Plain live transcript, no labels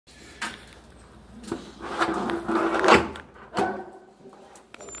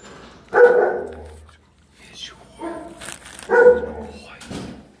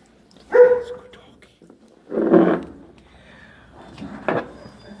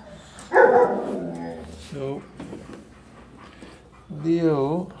So,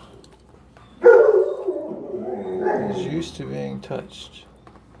 Leo is used to being touched.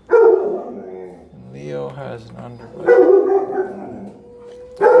 And Leo has an underbite.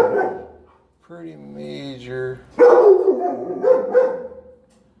 Pretty major.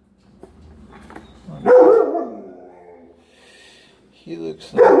 He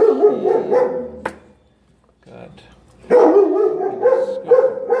looks like he got.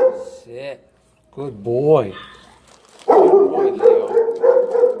 Sit. Good boy. Good boy, Leo.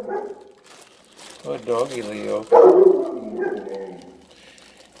 Good doggy, Leo.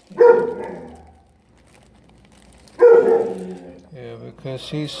 Yeah, because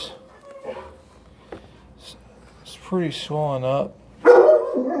he's pretty swollen up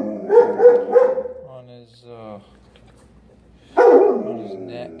on his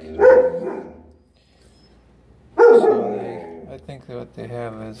neck. So I think that what they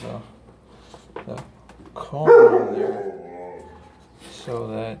have is the comb on there so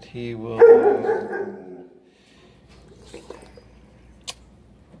that he will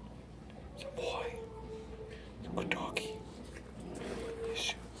it's a boy. It's a good doggy.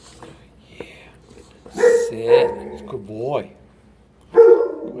 Yeah. Sit. It's a good boy.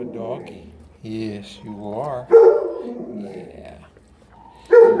 Good doggy. Yes, you are. Yeah.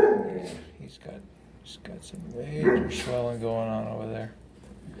 Yeah. He's got some major swelling going on over there.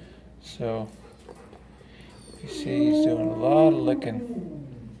 So you see he's doing a lot of licking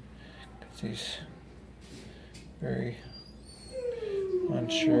because he's very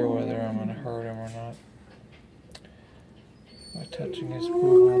unsure whether I'm going to hurt him or not by touching his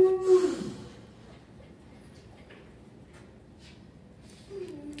boo-boo.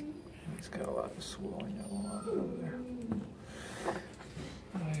 He's got a lot of swelling going on over there.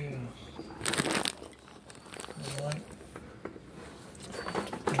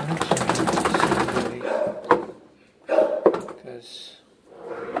 Because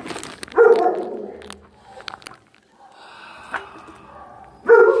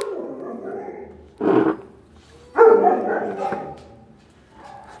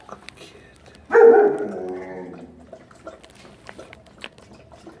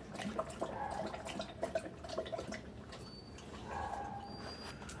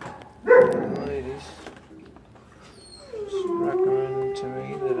ladies just recommended to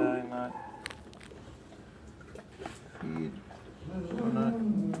me that I not feed. I'm not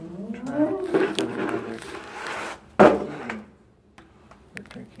trying to cut them while they're eating or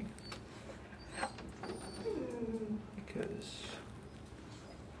drinking because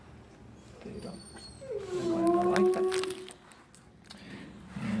they might not like that,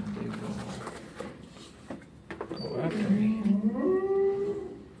 and they will go after me.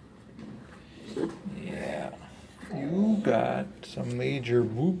 Yeah, you got some major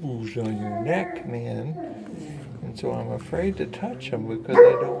boo-boos on your neck, man. And so I'm afraid to touch them because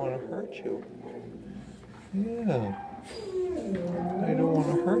I don't want to hurt you. Yeah. I don't want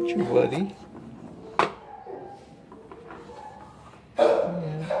to hurt you, buddy.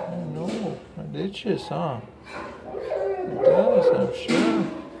 Yeah, I know. It itches, huh? It does, I'm sure.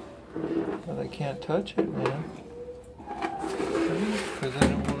 But I can't touch it, man. Because I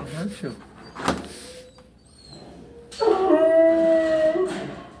don't want to hurt you.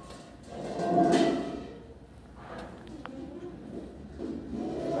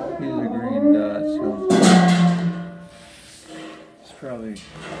 He's a green dot, so he's probably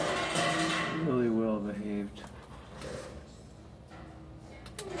really well behaved.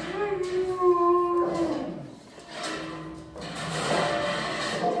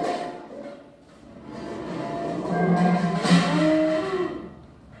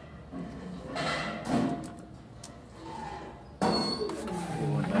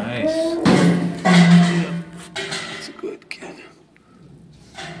 Oh, nice. That's a good kid.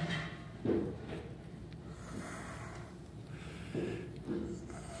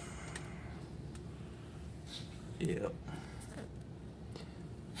 Yep.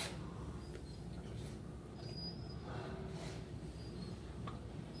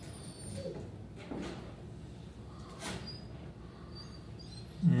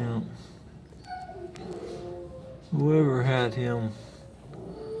 Yeah. Whoever had him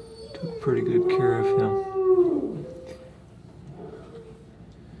took pretty good care of him.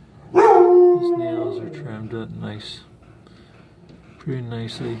 His nails are trimmed up pretty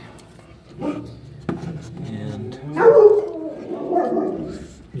nicely. And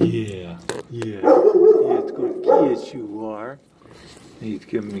yeah, it's good kiss you are. He's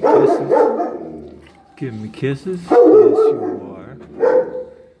giving me kisses. Giving me kisses. Yes, you are.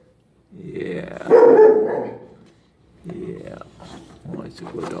 Yeah. Yeah. Well, It's a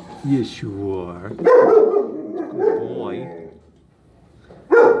good dog. Yes, you are. It's a good boy.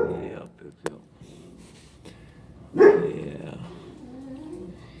 Yep. Yeah.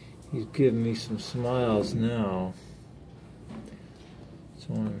 He's giving me some smiles now.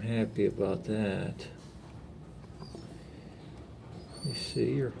 So I'm happy about that. You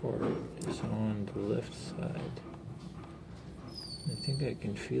see, your heart is on the left side. I think I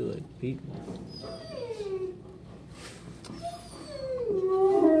can feel it beating.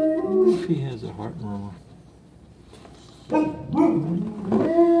 If he has a heart murmur.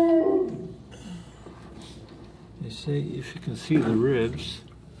 They say if you can see the ribs,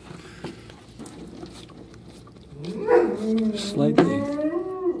 slightly.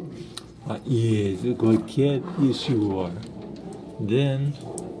 Yes, a good kid. Yes, you are. Then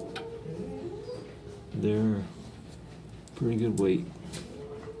they're pretty good weight.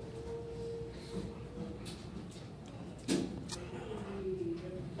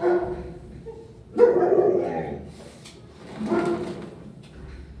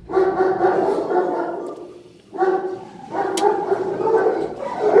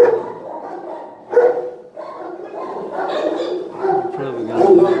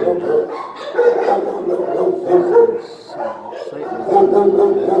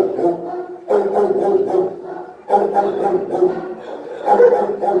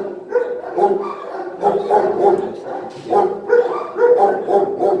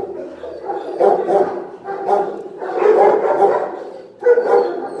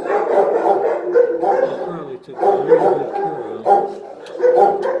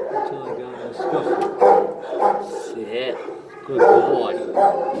 Good boy.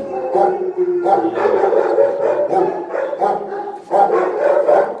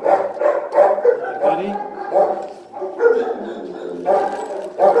 Buddy?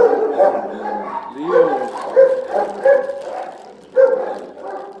 Leo.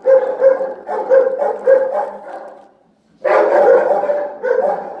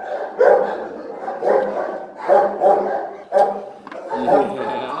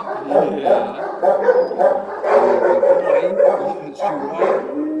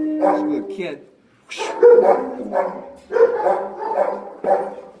 Kid.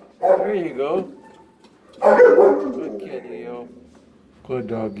 There you go. Good kid, Leo. Good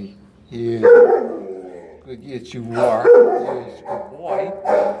doggy. Yeah. Good. Yes, you are. Yes, good boy.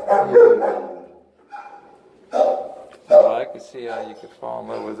 Yeah. Oh, I can see how you could fall in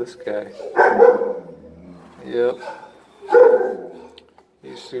love with this guy. Yep.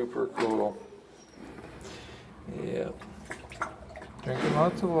 He's super cool. Yep. Drinking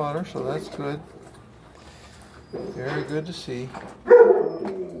lots of water, so that's good. Very good to see.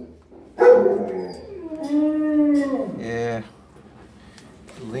 Yeah.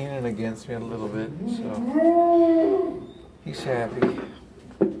 Leaning against me a little bit, so he's happy.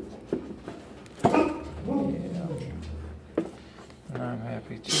 Yeah. And I'm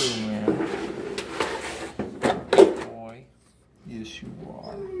happy too, man. Boy. Yes, you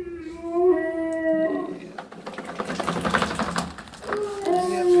are.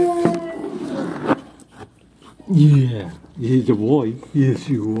 Yeah, he's a boy. Yes,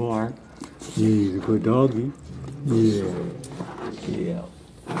 you are. He's a good doggy. Yeah. Yeah.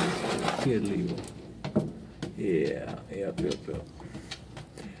 Kid Leo. Yeah. Yep. Yeah.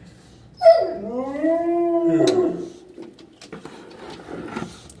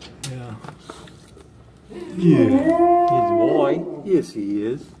 Yeah. He's a boy. Yes, he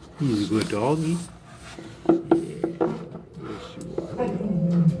is. He's a good doggy. Yeah. Yes, you are.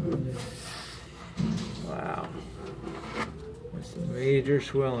 Wow. That's some major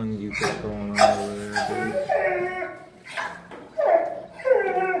swelling you got going on over there, dude.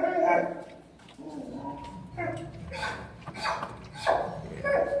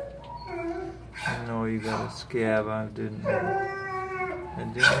 I know you got a scab. I didn't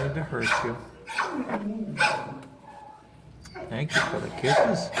mean to hurt you. Thank you for the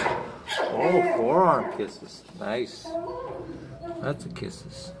kisses. Oh, forearm kisses. Nice. Lots of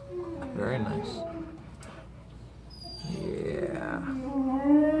kisses. Very nice. Yeah.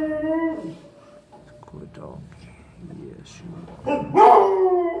 Good dog. Yes, you are.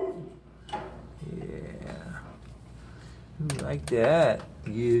 Yeah. You like that?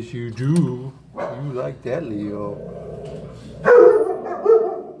 Yes, you do. You like that, Leo.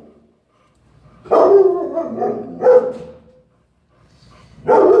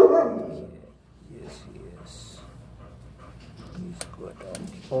 Yes, he is. He's a good dog.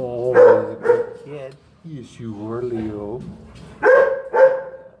 Oh, he's a good kid. Yes, you are, Leo.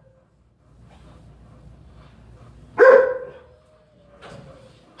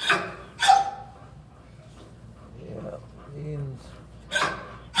 Yeah,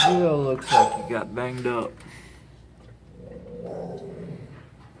 Leo looks like he got banged up.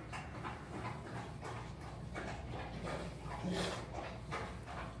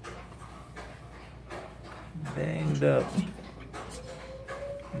 Banged up.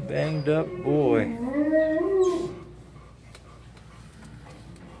 Banged up boy.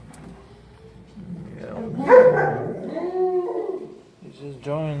 Yeah. He's just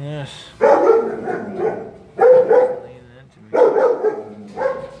enjoying this. Leaning into me.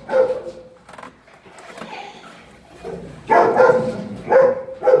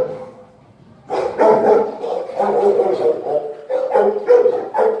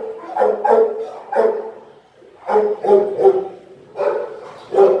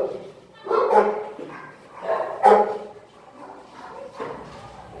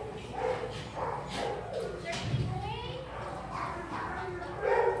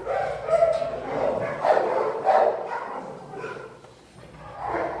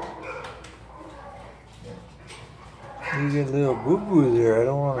 You get a little boo-boo there. I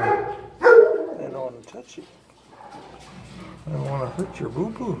don't want to touch it. I don't want to hurt your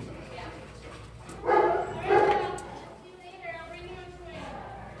boo-boo.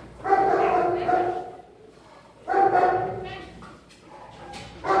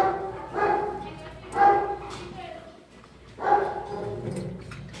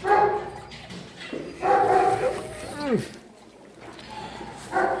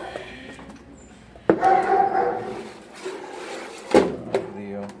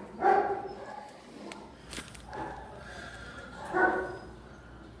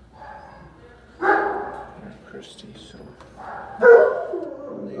 So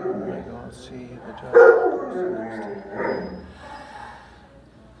Leo might go and see the dog.